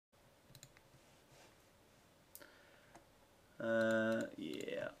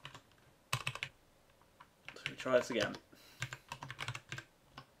Yeah. So we try this again.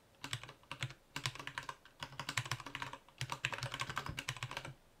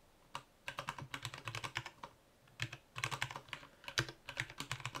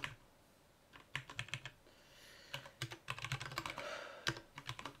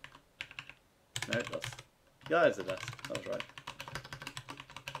 No, that's the eyes of that. That was right.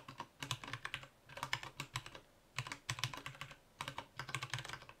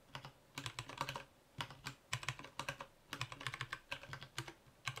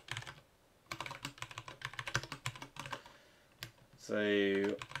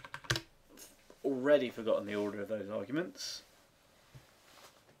 So, already forgotten the order of those arguments.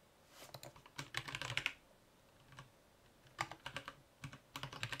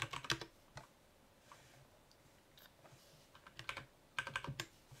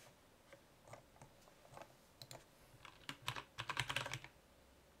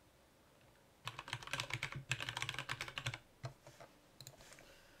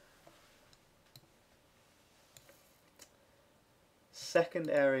 Second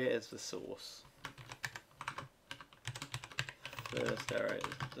area is the source. First area is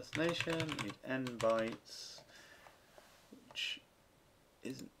the destination. We need n bytes, which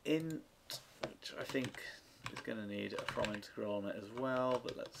is an int, which I think is going to need a from integral on it as well,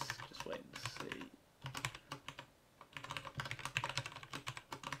 but let's just wait and see.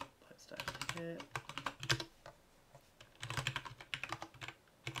 Bytes down here.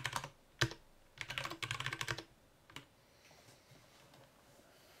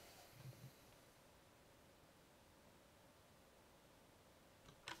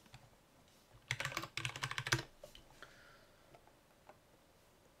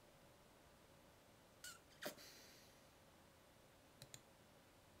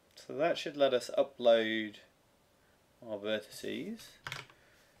 So that should let us upload our vertices.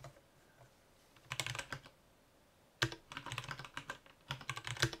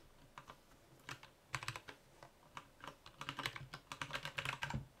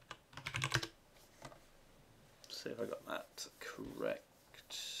 See if I got that correct.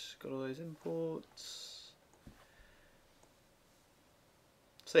 Got all those imports.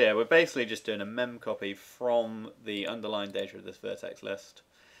 So yeah, we're basically just doing a mem copy from the underlying data of this vertex list.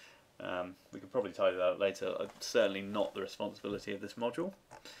 We could probably tidy that up later. Certainly not the responsibility of this module.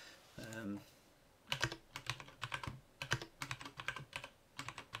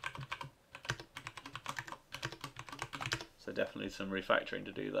 So definitely some refactoring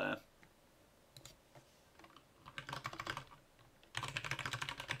to do there.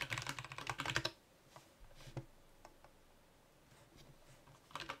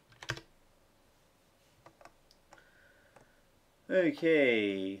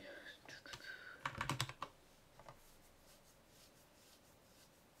 Okay.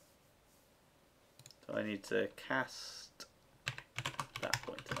 So I need to cast that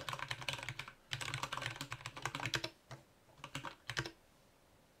pointer.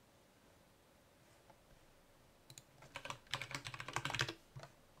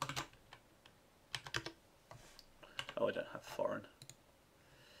 Oh, I don't have foreign.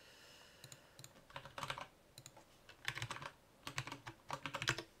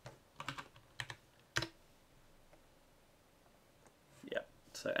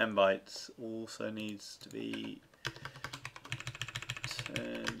 So n bytes also needs to be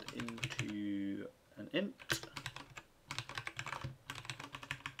turned into an int.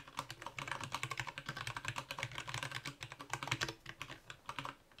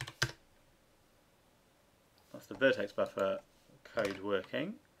 That's the vertex buffer code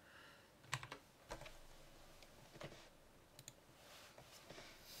working.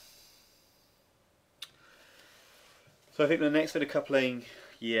 So I think the next bit of coupling,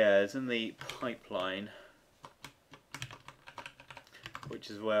 yeah, is in the pipeline, which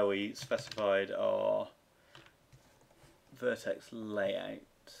is where we specified our vertex layout.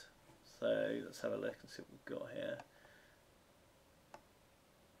 So let's have a look and see what we've got here.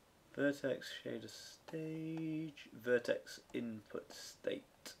 Vertex shader stage, vertex input state.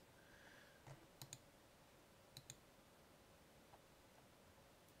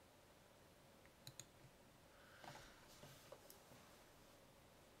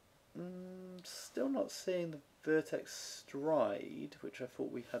 Still not seeing the vertex stride, which I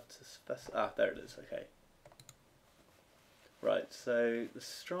thought we had to specify. Ah, there it is, okay. Right, so the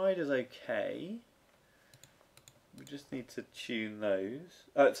stride is okay. We just need to tune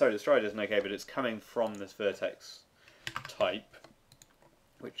those. Sorry, the stride isn't okay, but it's coming from this vertex type,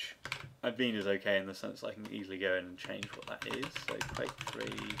 which I mean is okay in the sense I can easily go in and change what that is. So quake 3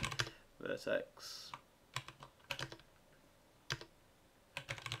 vertex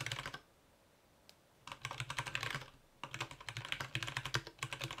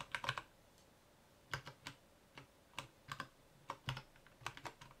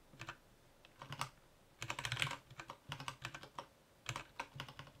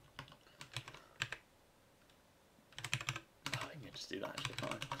that actually,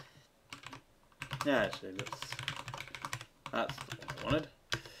 can't I? Yeah, actually, that's the one I wanted.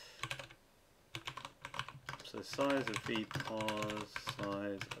 So size of V pos,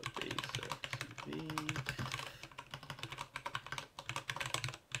 size of V surface V.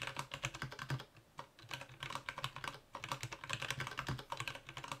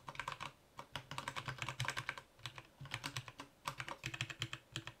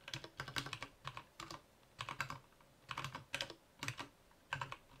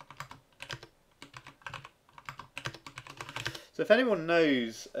 So if anyone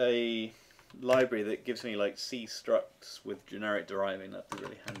knows a library that gives me like C structs with generic deriving, that'd be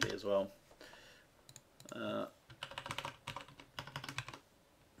really handy as well. Because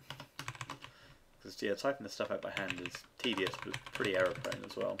yeah, typing this stuff out by hand is tedious but pretty error prone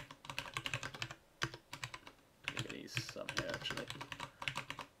as well. I'm going to use some here actually.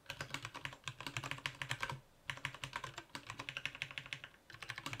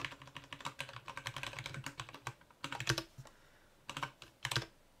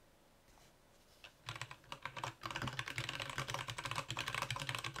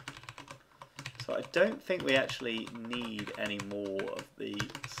 So I don't think we actually need any more of the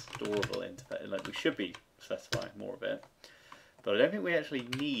storable interface. Like, we should be specifying more of it, but I don't think we actually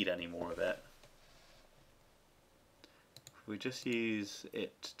need any more of it. We just use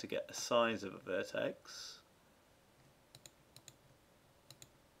it to get the size of a vertex.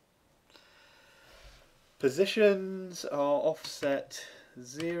 Positions are offset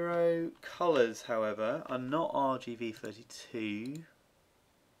 0. Colors, however, are not RGB32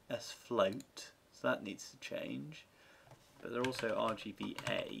 S float, so that needs to change. But they're also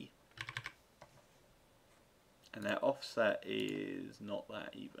RGBA, and their offset is not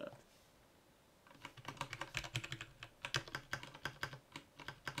that either.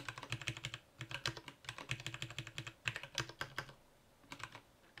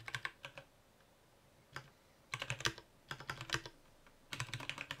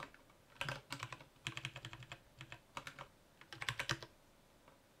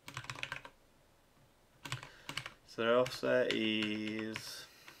 So their offset is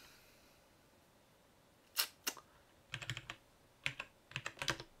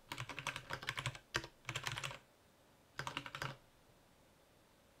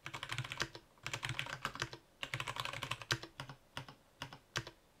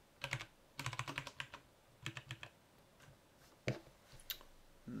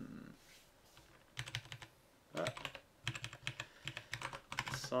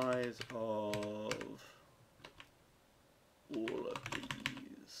size of all of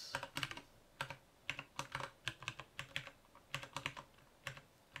these.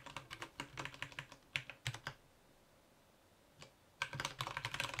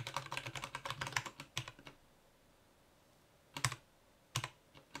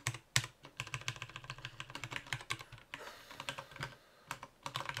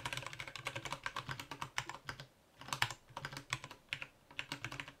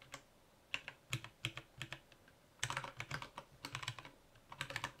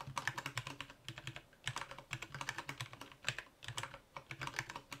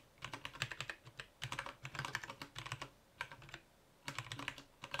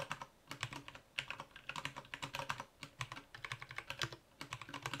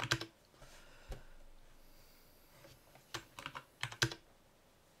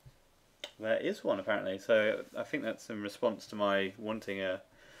 There is one apparently, so I think that's in response to my wanting a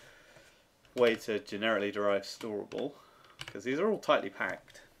way to generically derive storable, because these are all tightly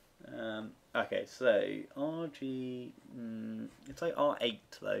packed. Okay, so RG, it's like R8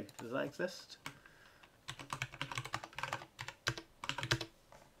 though, does that exist?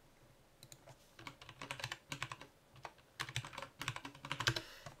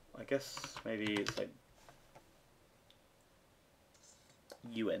 I guess maybe it's like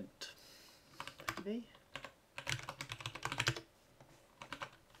uint. Maybe?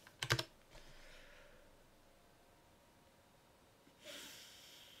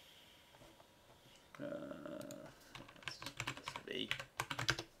 Let's be.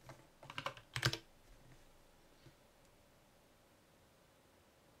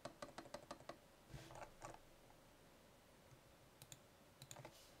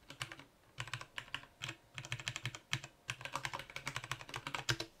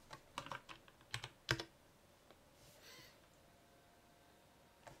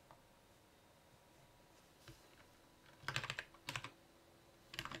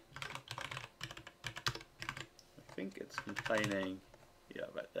 I think it's complaining, yeah,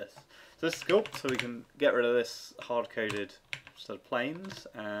 about this. So this is cool, so we can get rid of this hard-coded sort of planes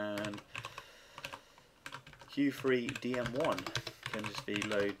and Q3 DM1. can just be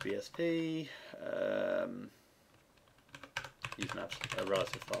load BSP, use a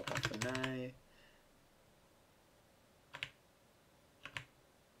relative file path for now.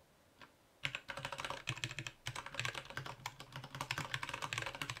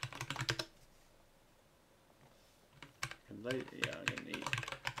 Load, yeah, I'm going to need,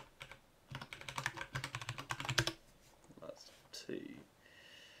 that's 2.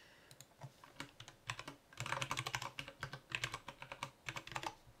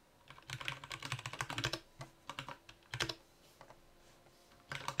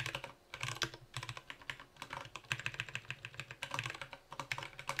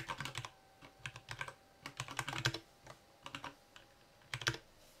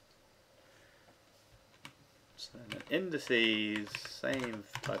 So then indices, same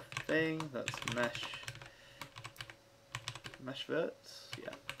type of thing, that's mesh verts, yeah.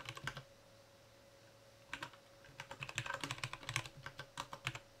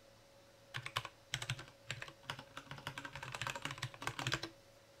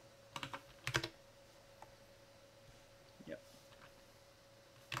 Yep.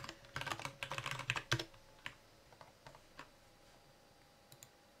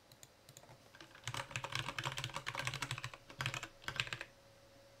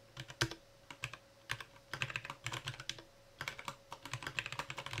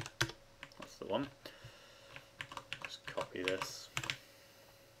 That's the one. Just copy this.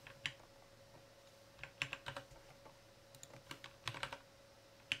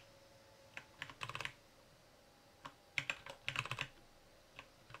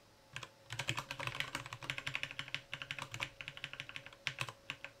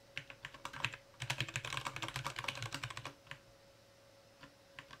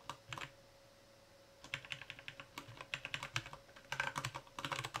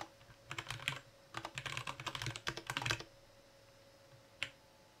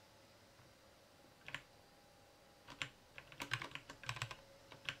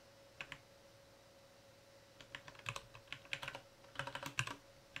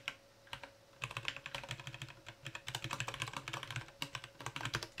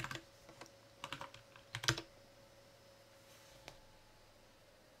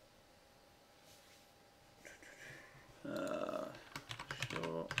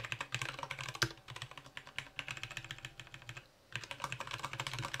 Sure.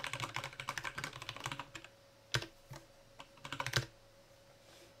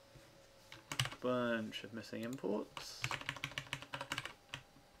 Bunch of missing imports.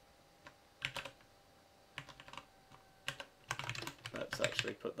 Let's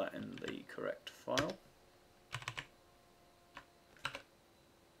actually put that in the correct file.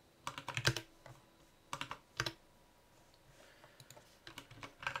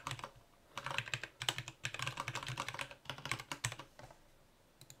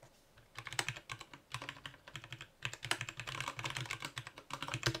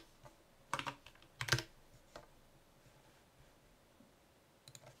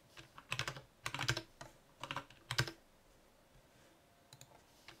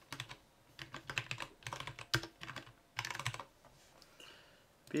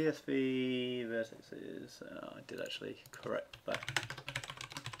 BSP vertices, I did actually correct that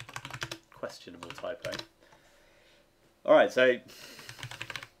questionable typo. Alright, so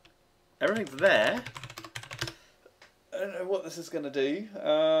everything's there. I don't know what this is going to do.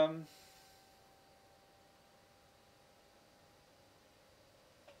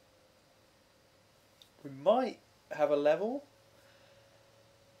 We might have a level.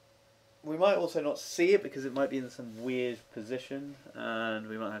 We might also not see it because it might be in some weird position, and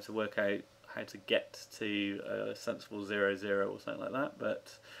we might have to work out how to get to a sensible 0, 0 or something like that,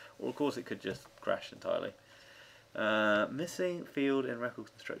 but or of course it could just crash entirely. Missing field in record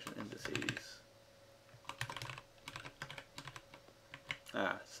construction indices.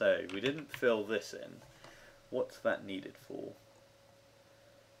 So we didn't fill this in. What's that needed for?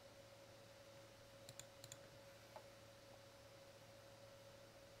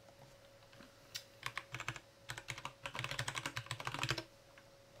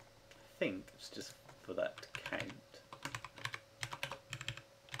 I think it's just for that to count.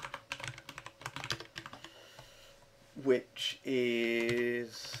 Which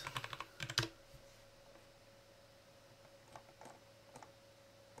is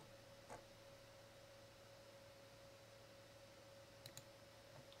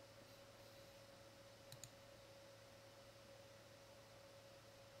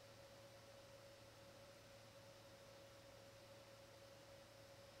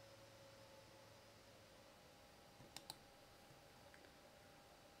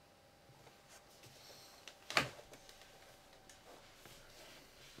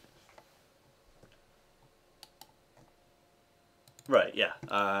Right, yeah,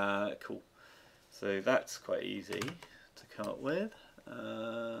 cool. So that's quite easy to come up with.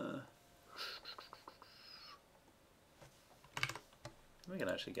 We can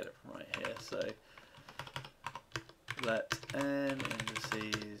actually get it from right here. So let n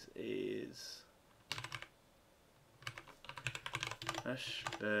indices is mesh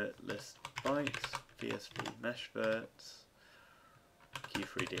vert list bytes BSP mesh verts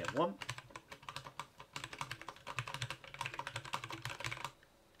Q3DM1.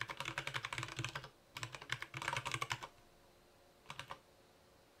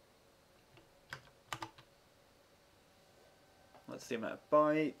 That's the amount of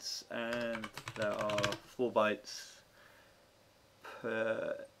bytes, and there are 4 bytes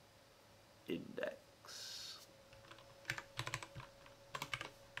per index.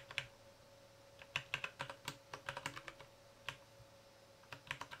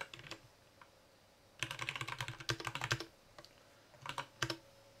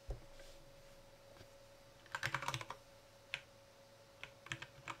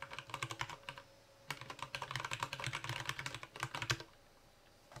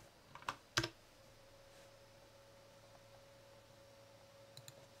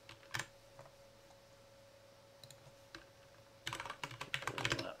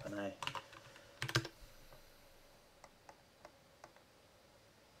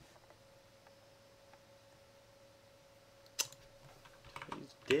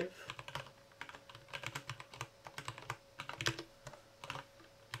 Div.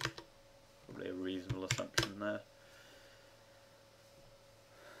 Probably a reasonable assumption there.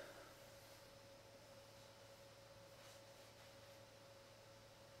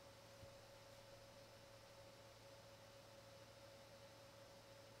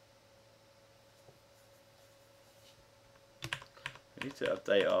 We need to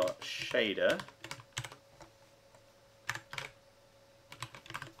update our shader.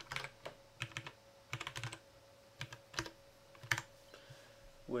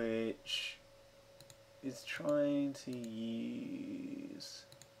 Which is trying to use,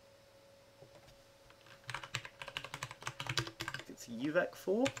 it's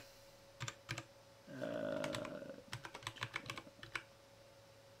UVEC4.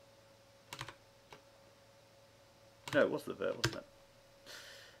 No, it was the vert, wasn't it?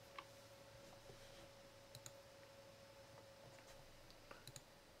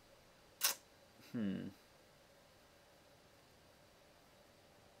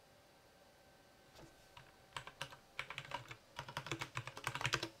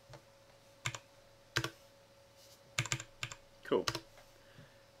 Cool.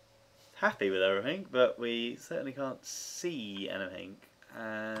 Happy with everything, but we certainly can't see anything.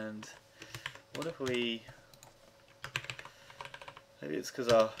 And what if we, maybe it's because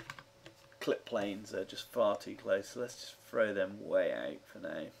our clip planes are just far too close, so let's just throw them way out for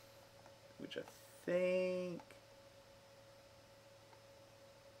now, which I think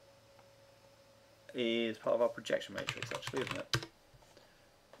is part of our projection matrix actually, isn't it?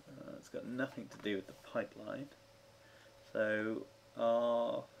 It's got nothing to do with the pipeline. So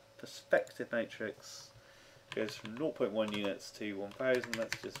our perspective matrix goes from 0.1 units to 1000.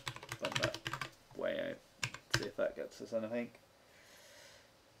 Let's just run that way out, see if that gets us anything.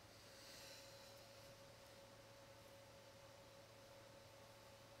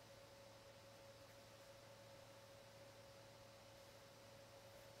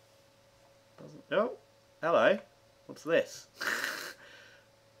 Oh, hello. What's this?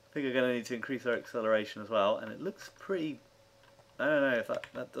 I think we're going to need to increase our acceleration as well, and it looks pretty. I don't know if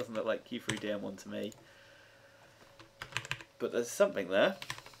that doesn't look like Q3DM1 to me, but there's something there.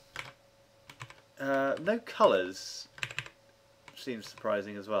 No colours, which seems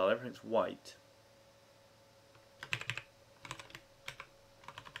surprising as well. Everything's white.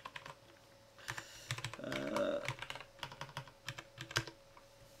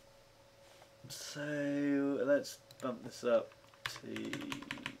 So let's bump this up to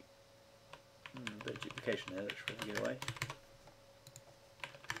a bit of duplication here. Let's try to get away.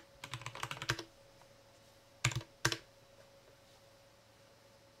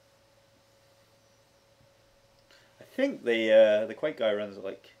 I think the Quake guy runs at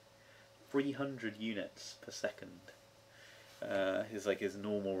like 300 units per second. Is like his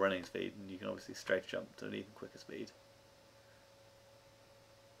normal running speed, and you can obviously strafe jump to an even quicker speed.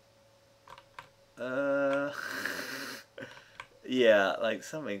 Yeah, like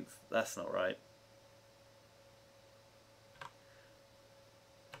something that's not right.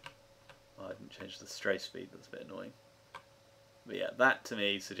 Oh, I didn't change the strafe speed. That's a bit annoying. But yeah, that to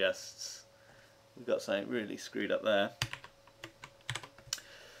me suggests we've got something really screwed up there.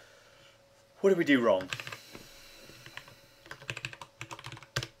 What did we do wrong?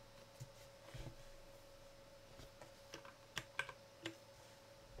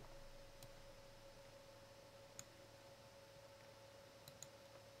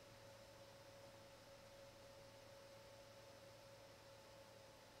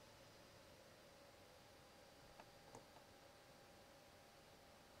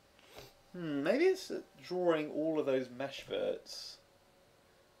 appears that drawing all of those mesh verts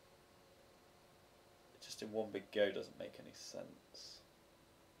just in one big go doesn't make any sense.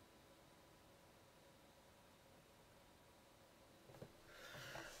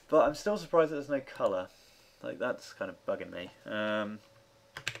 But I'm still surprised that there's no colour. Like, that's kind of bugging me.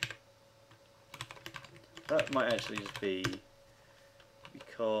 That might actually just be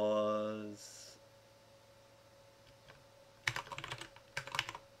because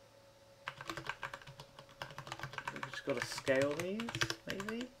we've just got to scale these,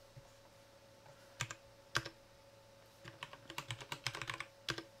 maybe?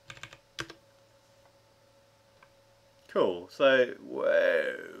 Cool, so,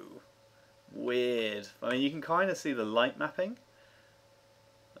 whoa, weird. I mean, you can kind of see the light mapping.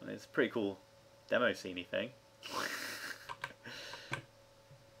 I mean, it's a pretty cool demo scene-y thing.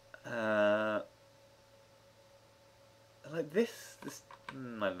 Like this, I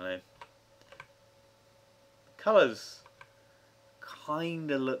don't know. Colours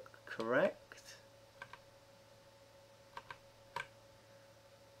kind of look correct.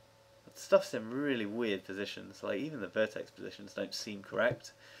 But stuff's in really weird positions. Like even the vertex positions don't seem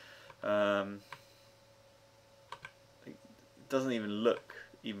correct. It doesn't even look,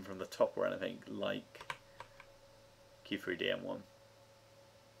 even from the top or anything, like Q3DM1.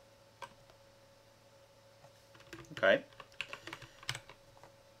 Okay.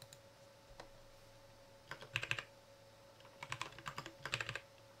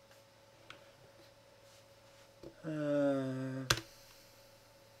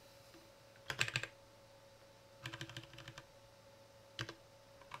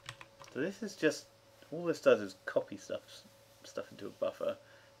 So this is just, all this does is copy stuff into a buffer.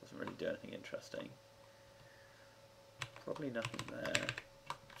 Doesn't really do anything interesting. Probably nothing there.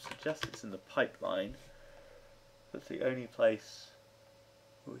 Suggests it's in the pipeline. That's the only place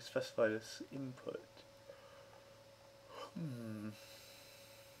where we specified as input.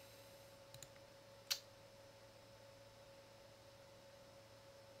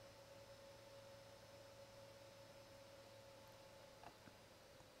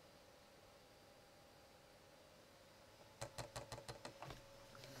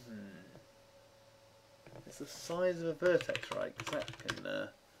 It's the size of a vertex, right? Because that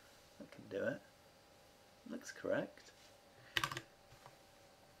can do it. Looks correct.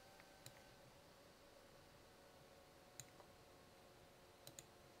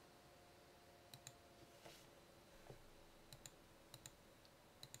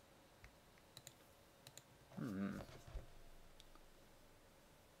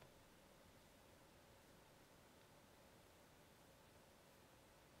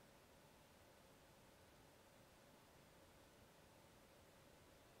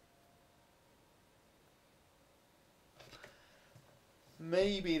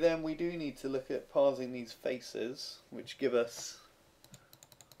 Maybe then we do need to look at parsing these faces, which give us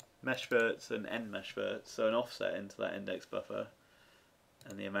mesh verts and end mesh verts, so an offset into that index buffer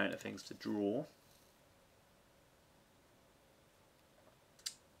and the amount of things to draw.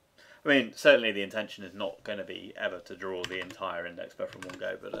 I mean, certainly the intention is not going to be ever to draw the entire index buffer in one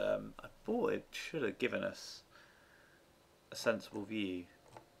go, but I thought it should have given us a sensible view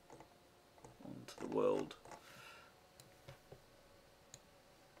onto the world.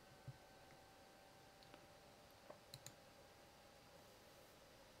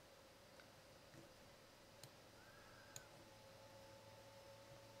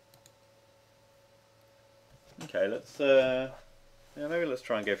 Okay, let's maybe let's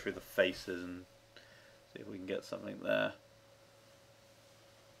try and go through the faces and see if we can get something there.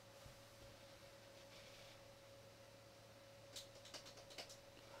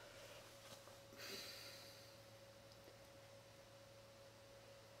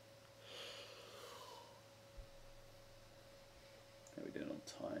 How are we doing on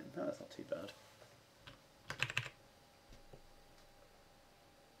time? No, that's not too bad.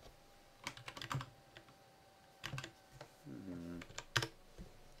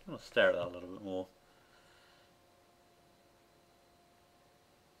 I'm going to stare at that a little bit more.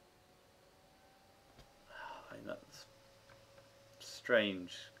 I mean, that's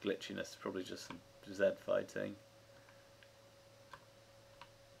strange glitchiness, probably just some Z fighting.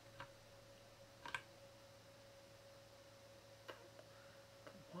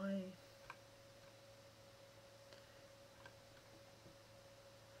 Why?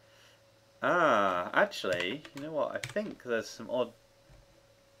 Ah, actually, you know what? I think there's some odd.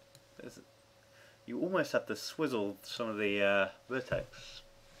 You almost have to swizzle some of the vertex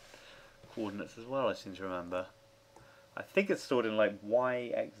coordinates as well, I seem to remember. I think it's stored in like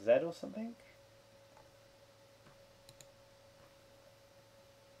YXZ or something.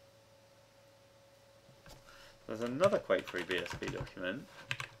 There's another Quake-3 BSP document.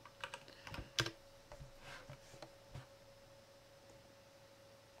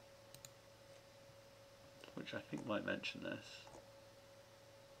 Which I think might mention this.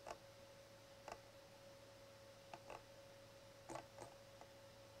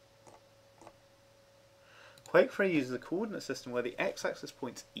 Quake-3 uses a coordinate system where the x-axis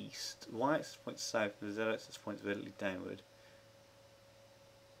points east, y-axis points south, and the z-axis points vertically downward.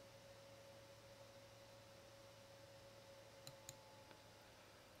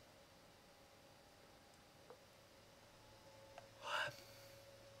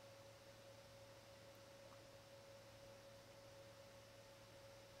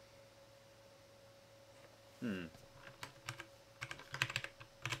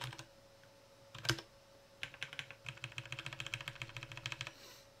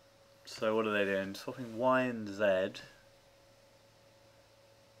 So what are they doing? Swapping y and z.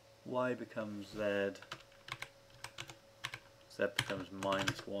 Y becomes z. Z becomes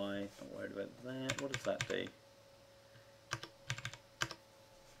minus y. Not worried about that. What does that do?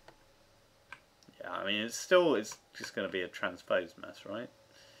 Yeah, I mean it's just going to be a transposed mess, right?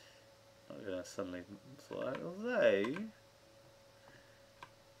 Not going to suddenly sort out. Although,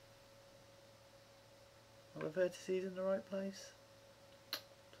 are the vertices in the right place?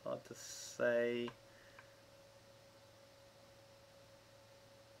 It's hard to say.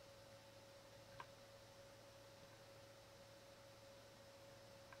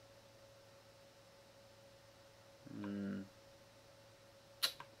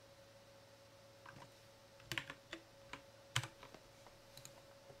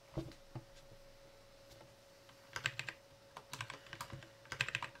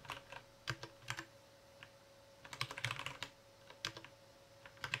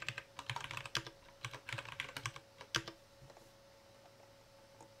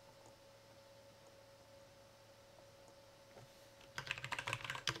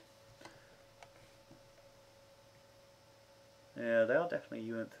 Yeah, they are definitely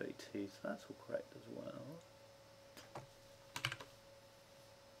UM32, so that's all correct as well.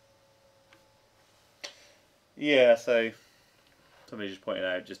 Yeah, so somebody just pointed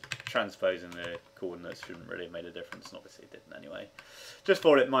out just transposing the coordinates shouldn't really have made a difference, and obviously it didn't anyway. Just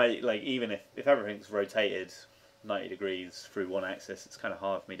thought it might, like, even if everything's rotated 90 degrees through one axis, it's kind of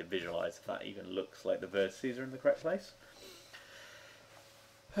hard for me to visualise if that even looks like the vertices are in the correct place.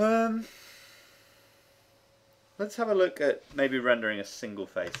 Let's have a look at maybe rendering a single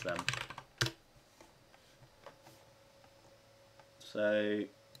face then. So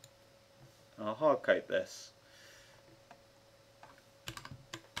I'll hard code this.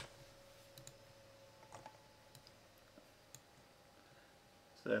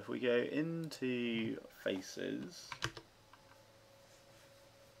 So if we go into faces,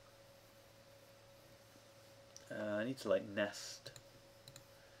 I need to like nest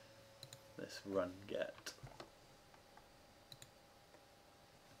this run get.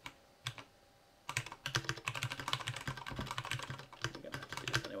 We're going to have to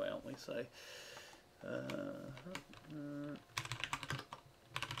do this anyway, aren't we? So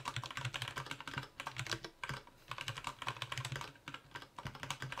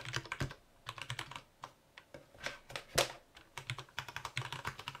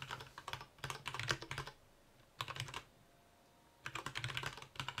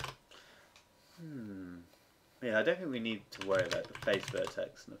yeah, I don't think we need to worry about the face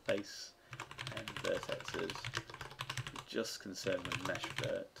vertex and the face and vertexes. We're just concerned with mesh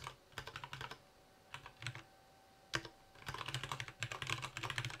vert.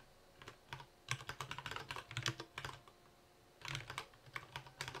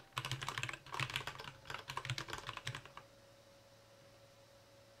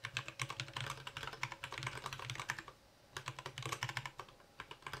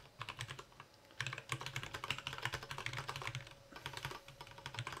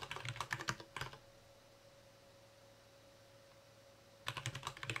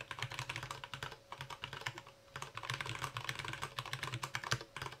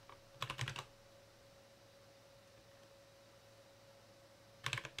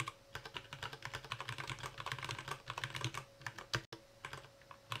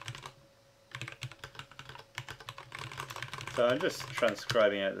 So I'm just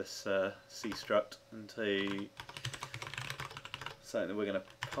transcribing out this C struct into something that we're going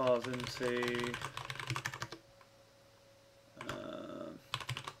to parse into.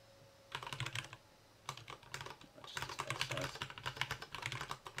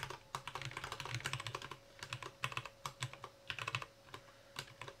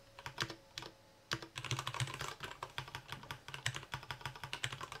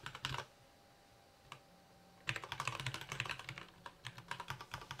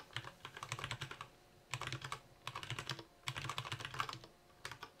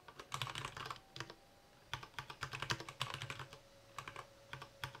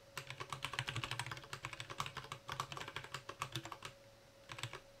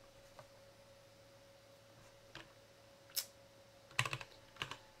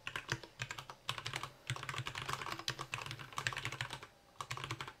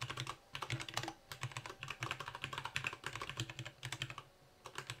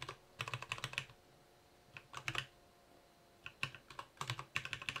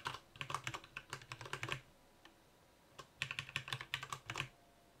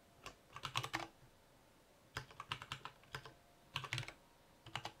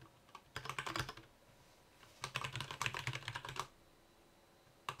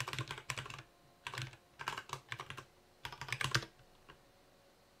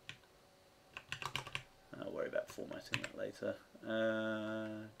 formatting that later.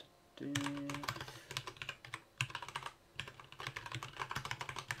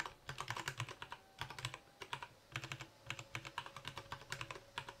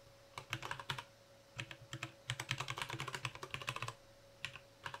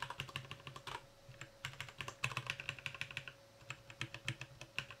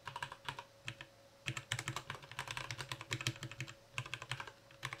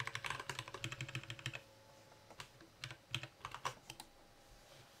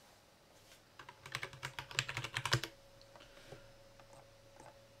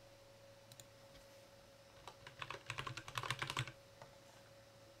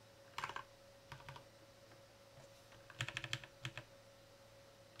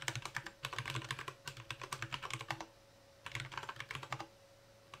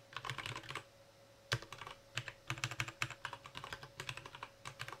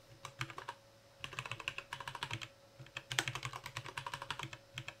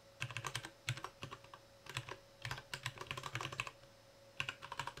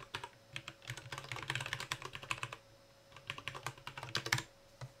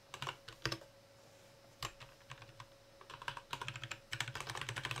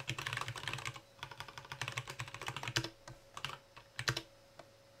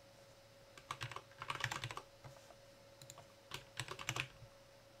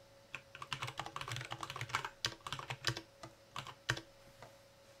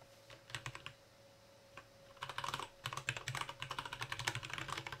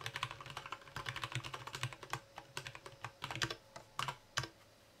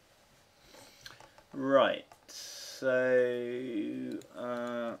 Right, so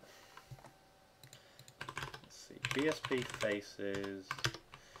let's see, BSP faces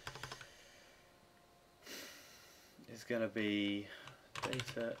is going to be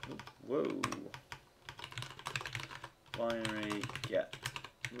data, whoa, binary get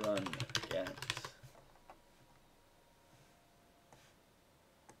run get.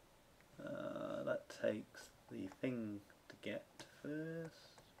 That takes the thing to get first.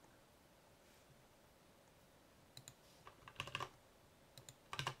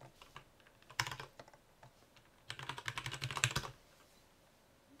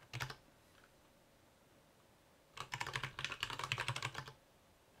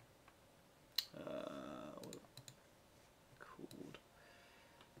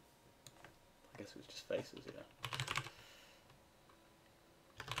 I guess it was just faces, yeah.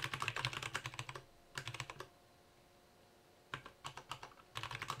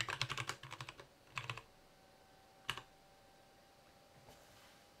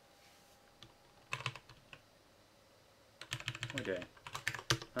 What am I doing?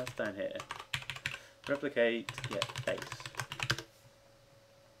 That's down here. Replicate, yeah, face.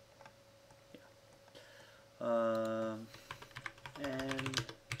 Yeah. N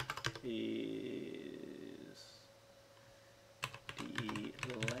is the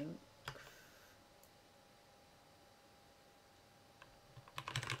length.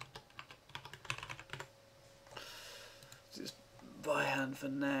 Just by hand for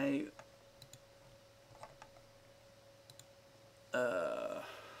now.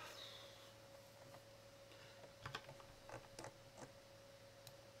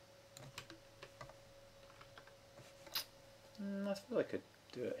 I feel I could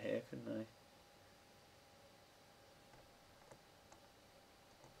do it here, couldn't I?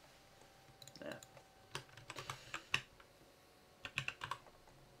 Yeah.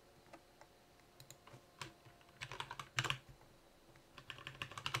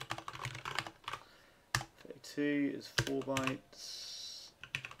 Two is 4 bytes.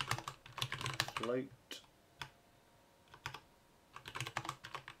 Float.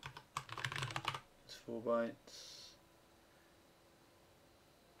 It's 4 bytes.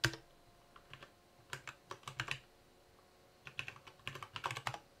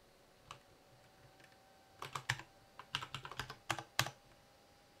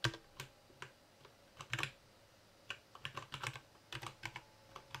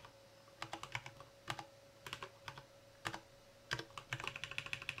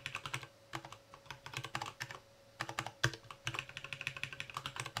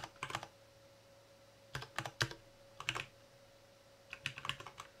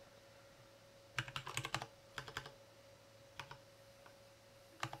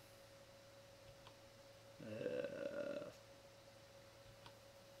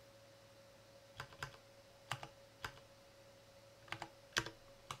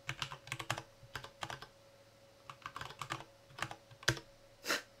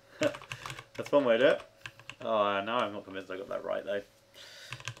 That's one way to do it. Oh, now I'm not convinced I got that right though.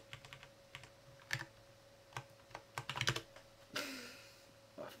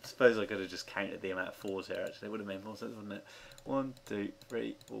 suppose I could have just counted the amount of 4s here, actually. It would have made more sense, wouldn't it? 1, 2,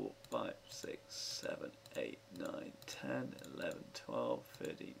 3, 4, 5, 6, 7, 8, 9, 10, 11, 12,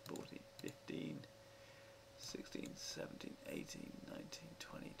 13, 14, 15, 16, 17, 18, 19,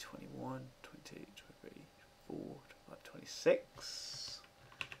 20, 21, 22, 23, 24, 25, 26.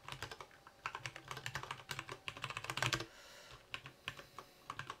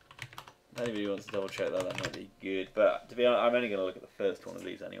 If anybody wants to double check that, that might be good. But to be honest, I'm only going to look at the first one of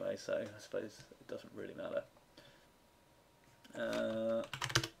these anyway, so I suppose it doesn't really matter.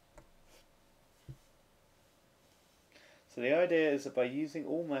 So the idea is that by using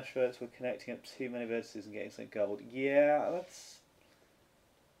all mesh verts, we're connecting up too many vertices and getting something garbled. Yeah, that's...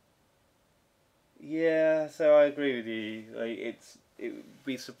 Yeah, so I agree with you. Like, it would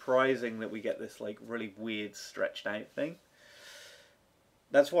be surprising that we get this like really weird stretched out thing.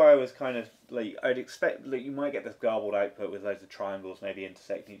 That's why I was kind of like, I'd expect like you might get this garbled output with loads of triangles maybe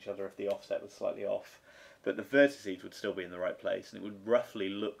intersecting each other if the offset was slightly off. But the vertices would still be in the right place, and it would roughly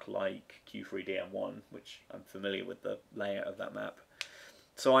look like Q3DM1, which I'm familiar with the layout of that map.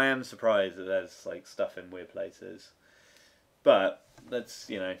 So I am surprised that there's like stuff in weird places. But let's,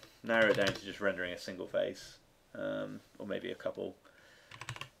 you know, narrow it down to just rendering a single face, or maybe a couple.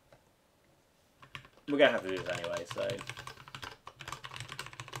 We're gonna have to do this anyway, so.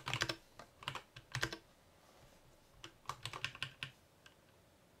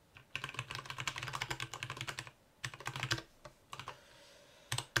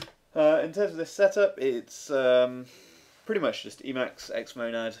 In terms of this setup, it's pretty much just Emacs,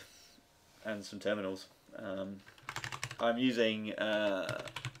 Xmonad, and some terminals. I'm using, let's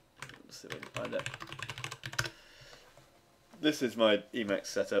see if I can find it. This is my Emacs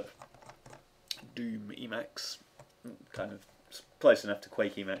setup. Doom Emacs. Kind of close enough to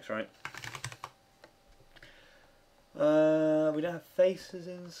Quake Emacs, right? We don't have faces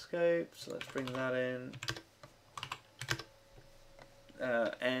in scope, so let's bring that in.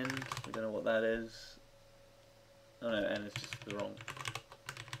 N, we don't know what that is. Oh no, N is just the wrong.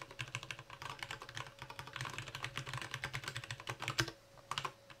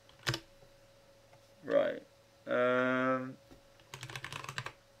 Right.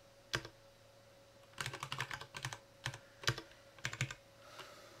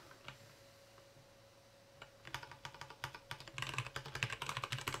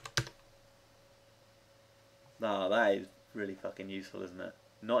 Nah, that is really fucking useful, isn't it?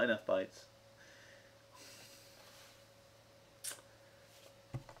 Not enough bytes.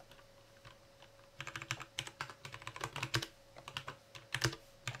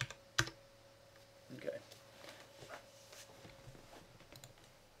 Okay.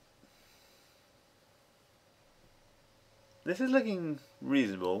 This is looking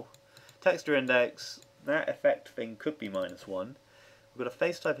reasonable. Texture index, that effect thing could be -1. We've got a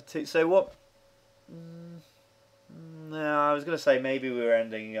face type of 2. So what? No, I was going to say maybe we were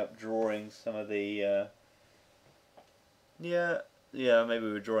ending up drawing some of the... yeah, maybe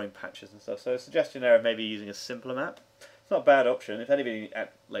we were drawing patches and stuff. So a suggestion there of maybe using a simpler map. It's not a bad option. If anybody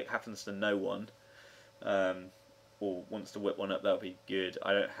like happens to know one, or wants to whip one up, that would be good.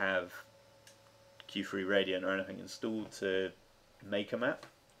 I don't have Q3 Radiant or anything installed to make a map,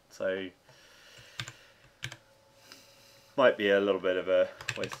 so might be a little bit of a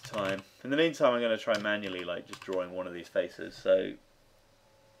waste of time. In the meantime, I'm going to try manually like just drawing one of these faces. So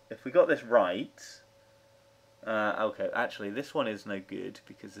if we got this right, okay, actually this one is no good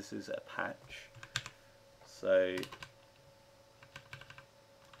because this is a patch. So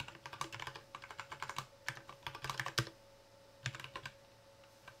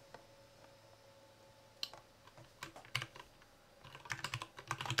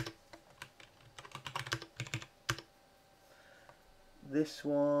this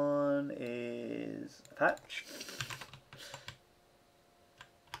one is a patch.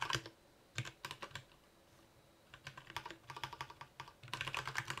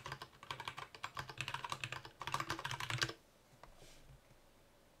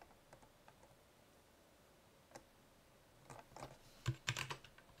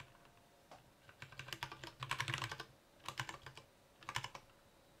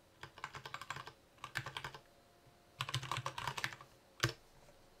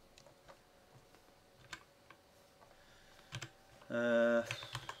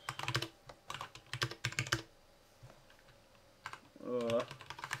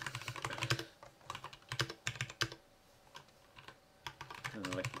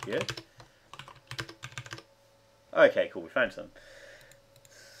 Doesn't look good. Okay, cool, we found some.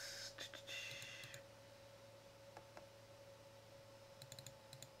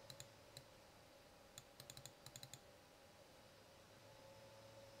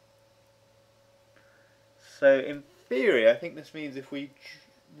 So in theory, I think this means if we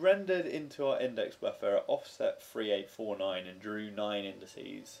rendered into our index buffer at offset 3849 and drew 9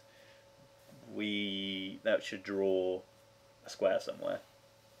 indices, that should draw a square somewhere.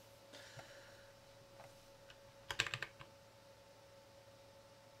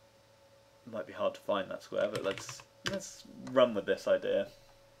 It might be hard to find that square, but let's run with this idea.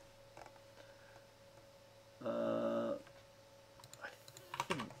 I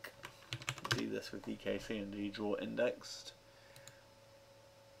think I'll do this with VKC and do draw indexed.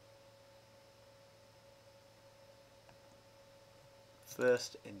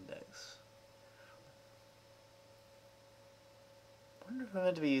 First index. I wonder if I'm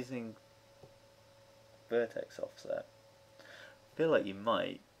meant to be using vertex offset. I feel like you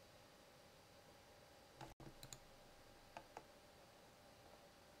might.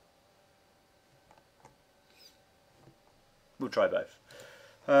 We'll try both.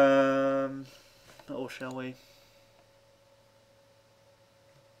 Or shall we?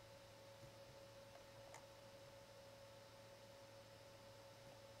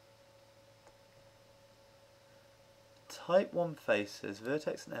 Type 1 faces,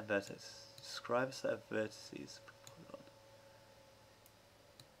 vertex and end vertex. Describe a set of vertices.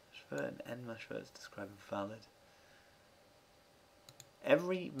 Mesh vert and end mesh verts describe valid.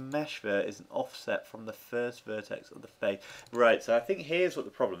 Every mesh vert is an offset from the first vertex of the face. Right, so I think here's what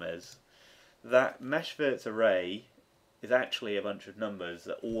the problem is. That mesh verts array is actually a bunch of numbers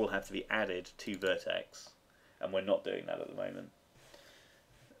that all have to be added to vertex. And we're not doing that at the moment.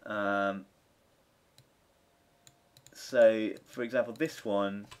 So, for example, this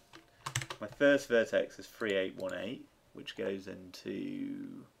one, my first vertex is 3818, which goes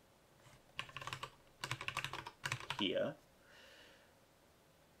into here.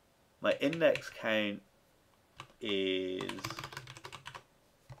 My index count is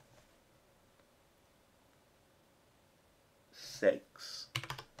 6,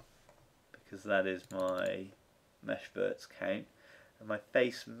 because that is my mesh verts count, and my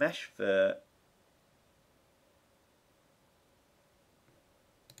face mesh vert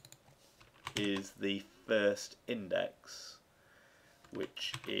is the first index,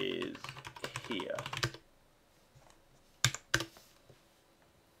 which is here.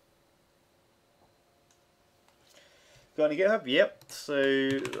 Got any GitHub? Yep. So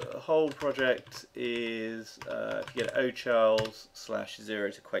the whole project is if you get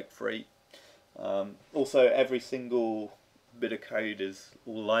ocharles/zero-to-quake-3. Also, every single bit of code is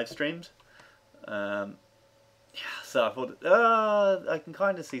all live streamed. Yeah, so I thought, I can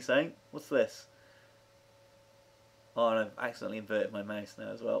kind of see something. What's this? Oh, and I've accidentally inverted my mouse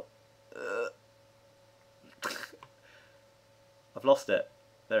now as well. I've lost it.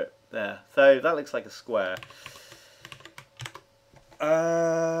 There. So that looks like a square.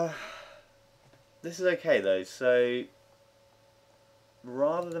 This is okay though. So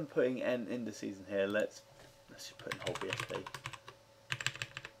rather than putting n indices in here, let's just put in whole BSP.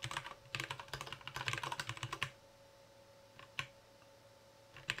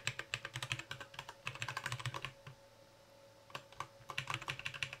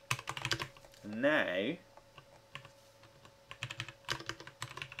 Now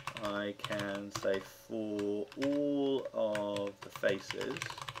I can say for all of the faces,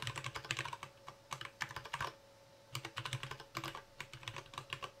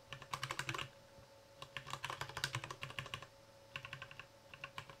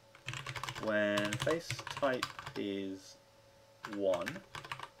 when face type is 1,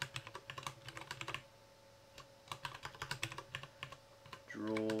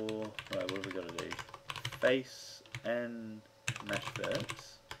 draw, right, what have we got to do? Face n mesh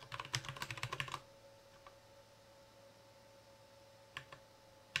verts.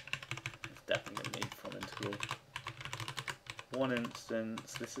 It's definitely going to need from integral. One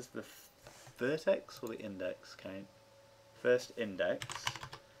instance, this is the vertex or the index count? First index.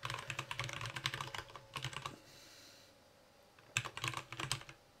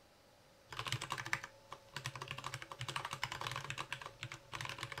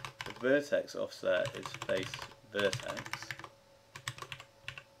 Vertex offset is face vertex.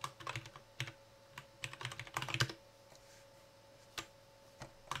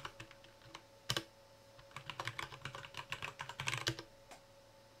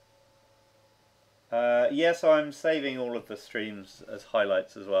 Yeah, so I'm saving all of the streams as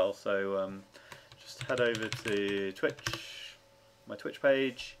highlights as well. So just head over to Twitch, my Twitch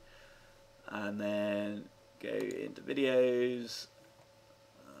page, and then go into videos.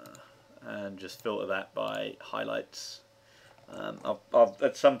 And just filter that by highlights. I'll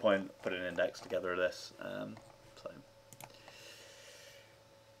at some point put an index together of this. So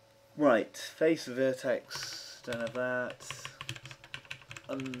Right, face vertex, don't have that.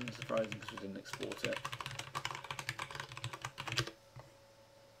 Unsurprising because we didn't export it.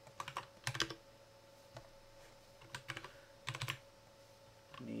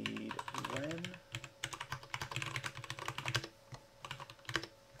 Need when.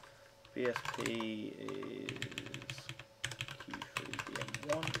 BSP is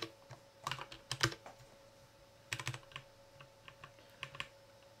Q3DM1.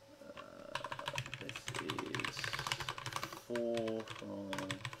 This is 4 from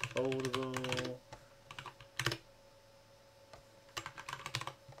foldable.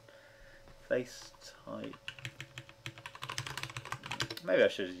 Face type. Maybe I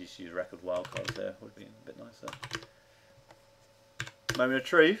should have just used record wildcards there, would be a bit nicer. Moment of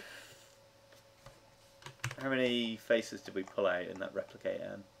truth. How many faces did we pull out in that replicate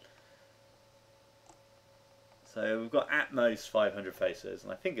N? So we've got at most 500 faces,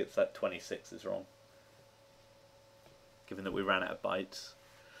 and I think it's that 26 is wrong, given that we ran out of bytes.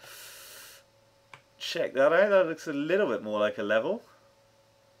 Check that out, that looks a little bit more like a level.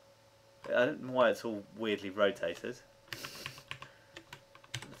 I don't know why it's all weirdly rotated.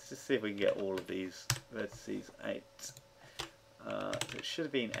 Let's just see if we can get all of these vertices out. So it should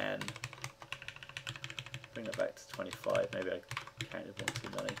have been N. Bring it back to 25, maybe I counted one too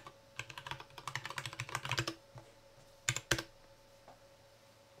many.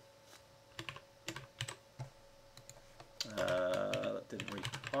 That didn't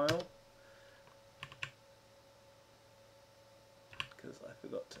recompile because I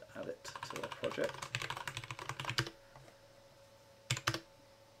forgot to add it to our project.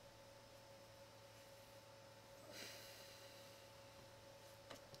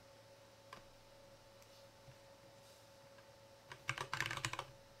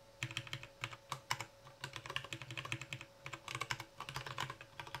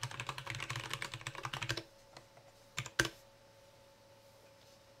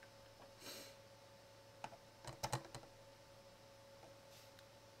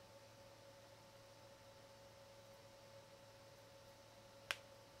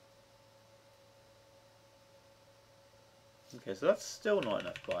 Okay, so that's still not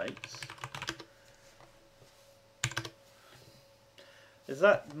enough bytes. Is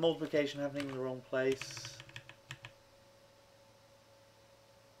that multiplication happening in the wrong place?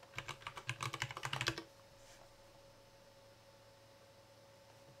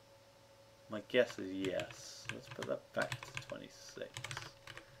 My guess is yes. Let's put that back to 26.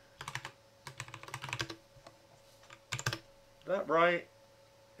 Is that right?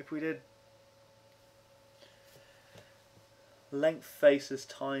 If we did length faces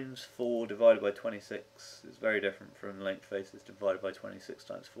times 4 divided by 26 is very different from length faces divided by 26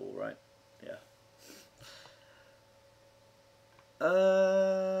 times 4, right? Yeah.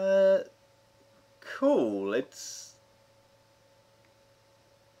 Cool. It's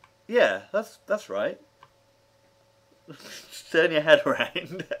yeah, that's right. Just turn your head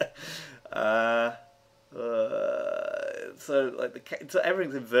around. So like so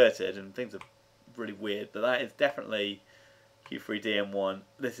everything's inverted and things are really weird, but that is definitely Q3DM1.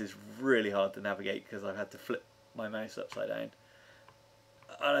 This is really hard to navigate because I've had to flip my mouse upside down,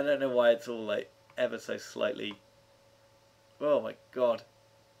 and I don't know why it's all like ever so slightly. Oh my god.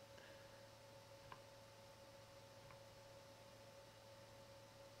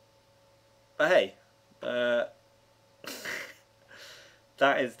 But hey,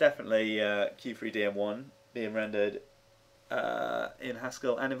 that is definitely Q3DM1 being rendered in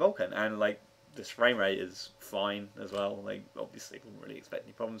Haskell and in Vulkan, and like this frame rate is fine as well. Like obviously, wouldn't really expect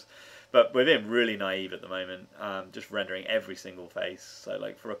any problems, but we're being really naive at the moment. Just rendering every single face. So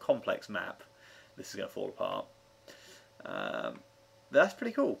like for a complex map, this is going to fall apart. That's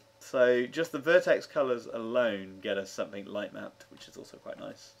pretty cool. So just the vertex colors alone get us something light mapped, which is also quite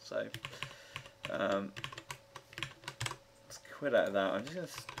nice. So let's quit out of that. I'm just going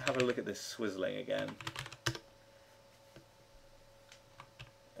to have a look at this swizzling again.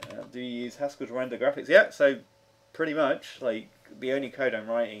 Do you use Haskell to render graphics? Yeah, so pretty much like the only code I'm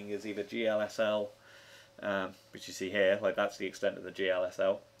writing is either GLSL, which you see here, like that's the extent of the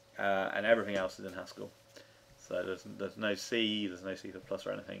GLSL, and everything else is in Haskell. So there's no C, there's no C++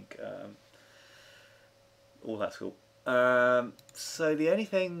 or anything, all Haskell. So the only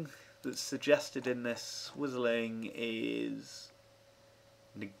thing that's suggested in this swizzling is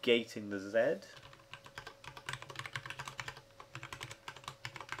negating the Z.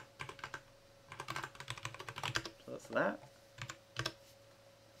 So that's that.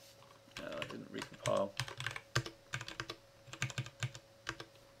 No, I didn't recompile.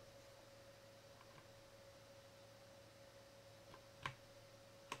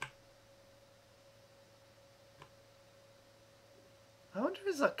 wonder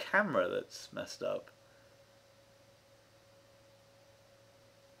if it's our camera that's messed up.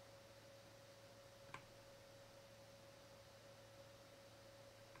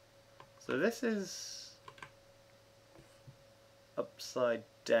 So this is upside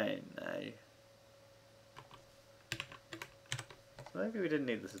down now. So maybe we didn't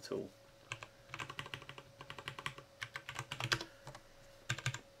need this at all.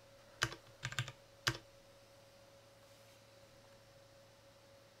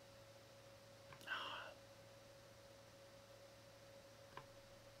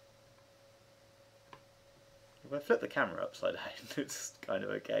 If I flip the camera upside down, it's kind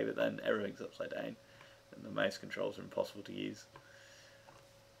of okay, but then everything's upside down, and the mouse controls are impossible to use.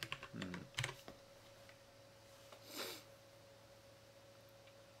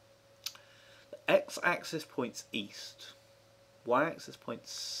 The x-axis points east, y-axis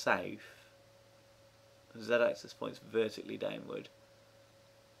points south, z-axis points vertically downward.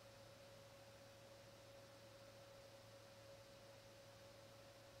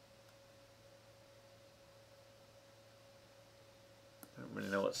 I don't really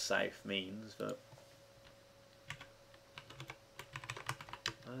know what south means, but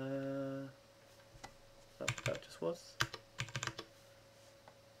that just was.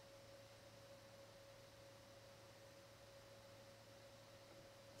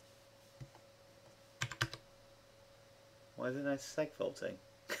 Why is it no segfaulting?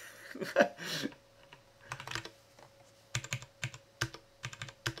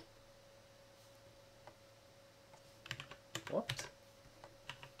 What?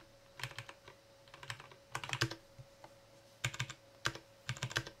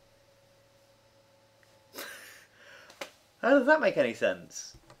 How does that make any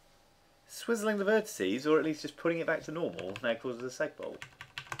sense? Swizzling the vertices, or at least just putting it back to normal, now causes a segfault.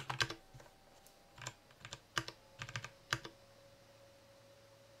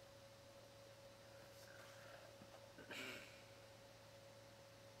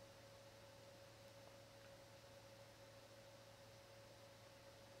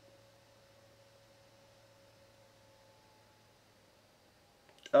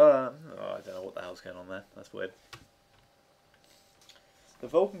 Oh, I don't know what the hell's going on there. That's weird. The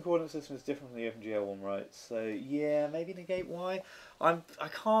Vulcan coordinate system is different from the OpenGL one, right? So yeah, maybe negate Y. I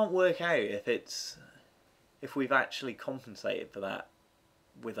can't work out if we've actually compensated for that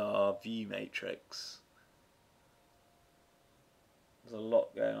with our view matrix. There's a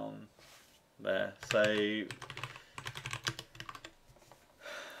lot going on there. So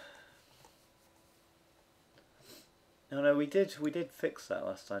no, we did fix that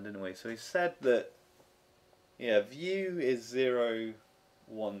last time, didn't we? So we said that, yeah, view is 0,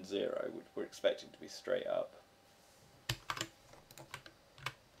 1, 0, which we're expecting to be straight up.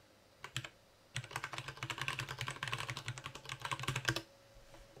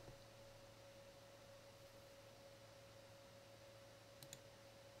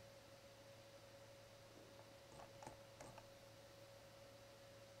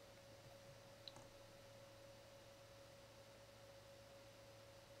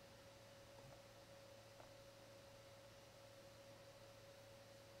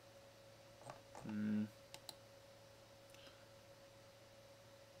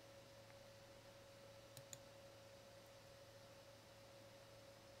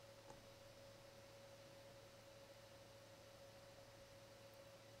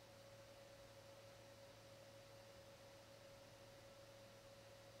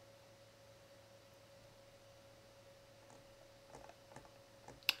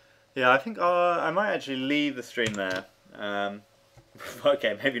 Yeah, I think I might actually leave the stream there.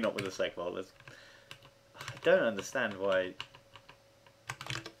 Okay, maybe not with the segfault. I don't understand why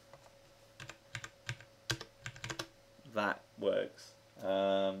that works.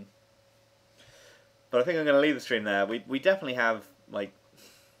 But I think I'm going to leave the stream there. We definitely have like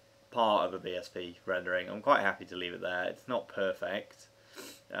part of a BSP rendering. I'm quite happy to leave it there. It's not perfect,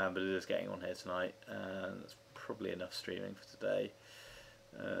 but it is getting on here tonight. That's probably enough streaming for today.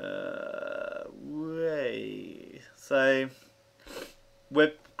 So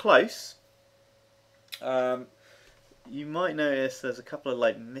we're close. You might notice there's a couple of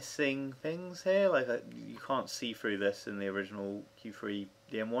like missing things here, like you can't see through this in the original Q3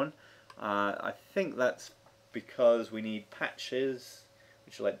 DM1. I think that's because we need patches,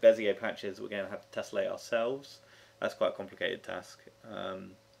 which are like Bezier patches we're going to have to tessellate ourselves. That's quite a complicated task.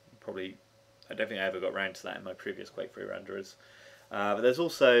 Probably, I don't think I ever got around to that in my previous Quake 3 renderers. But there's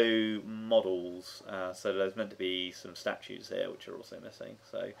also models, so there's meant to be some statues here which are also missing.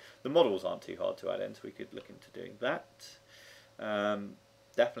 So the models aren't too hard to add in, so we could look into doing that.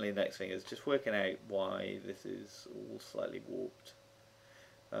 Definitely the next thing is just working out why this is all slightly warped.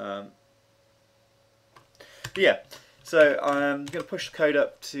 Yeah, so I'm going to push the code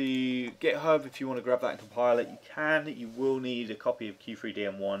up to GitHub. If you want to grab that and compile it, you can. You will need a copy of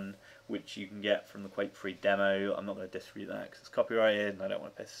Q3DM1, which you can get from the Quake-3 demo. I'm not going to distribute that because it's copyrighted, and I don't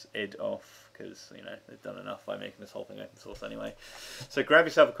want to piss id off because they've done enough by making this whole thing open source anyway. So grab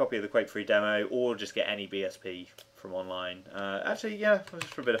yourself a copy of the Quake-3 demo, or just get any BSP from online. Actually, yeah,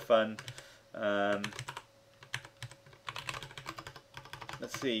 just for a bit of fun.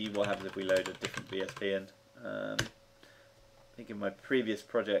 Let's see what happens if we load a different BSP in. I think in my previous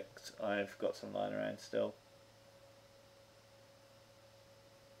project I've got some lying around still.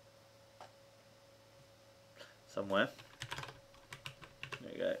 Somewhere.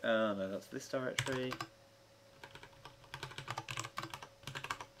 There you go. Oh no, that's this directory.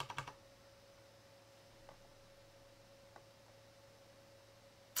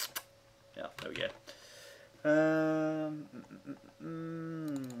 Yeah, there we go.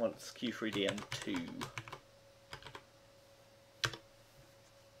 What's Q3DM2?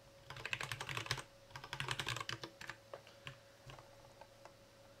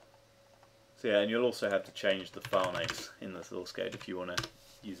 So yeah, and you'll also have to change the file names in the source code if you want to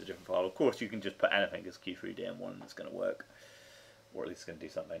use a different file. Of course, you can just put anything as Q3DM1 and it's going to work, or at least it's going to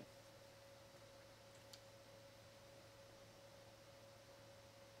do something.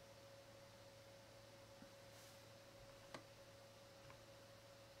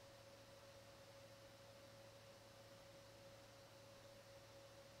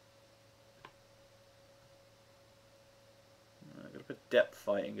 Depth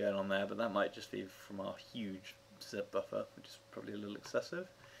fighting going on there, but that might just be from our huge zip buffer, which is probably a little excessive.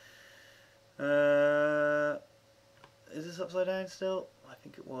 Is this upside down still? I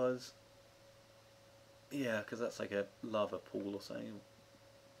think it was. Yeah, because that's like a lava pool or something,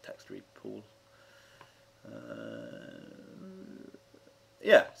 textury pool.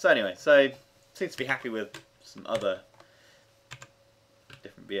 Yeah, so anyway, seems to be happy with some other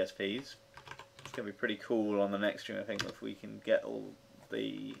different BSPs. It's going to be pretty cool on the next stream, I think, if we can get all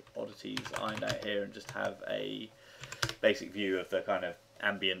the oddities ironed out here and just have a basic view of the kind of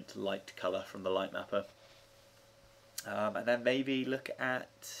ambient light colour from the light mapper. And then maybe look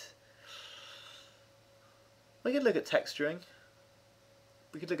at... we could look at texturing.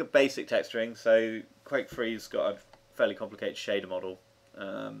 We could look at basic texturing. So Quake-3's got a fairly complicated shader model.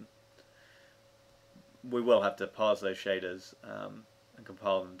 We will have to parse those shaders and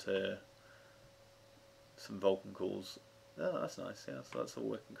compile them to some Vulkan calls. Oh, that's nice. Yeah, so that's all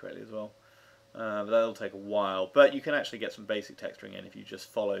working correctly as well. But that'll take a while. But you can actually get some basic texturing in if you just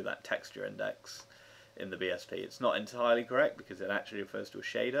follow that texture index in the BSP. It's not entirely correct because it actually refers to a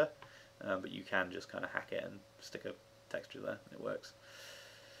shader, but you can just kind of hack it and stick a texture there, and it works.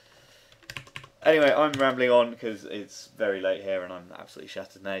 Anyway, I'm rambling on because it's very late here and I'm absolutely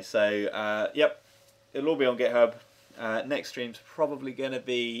shattered now. So, yep, it'll all be on GitHub. Next stream's probably going to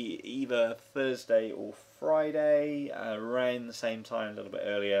be either Thursday or Friday, around the same time, a little bit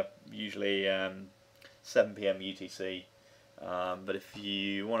earlier, usually 7 PM UTC. But if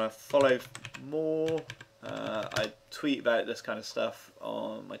you want to follow more, I tweet about this kind of stuff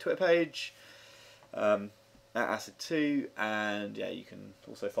on my Twitter page, at Acid2, and yeah, you can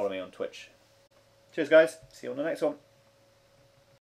also follow me on Twitch. Cheers guys, see you on the next one.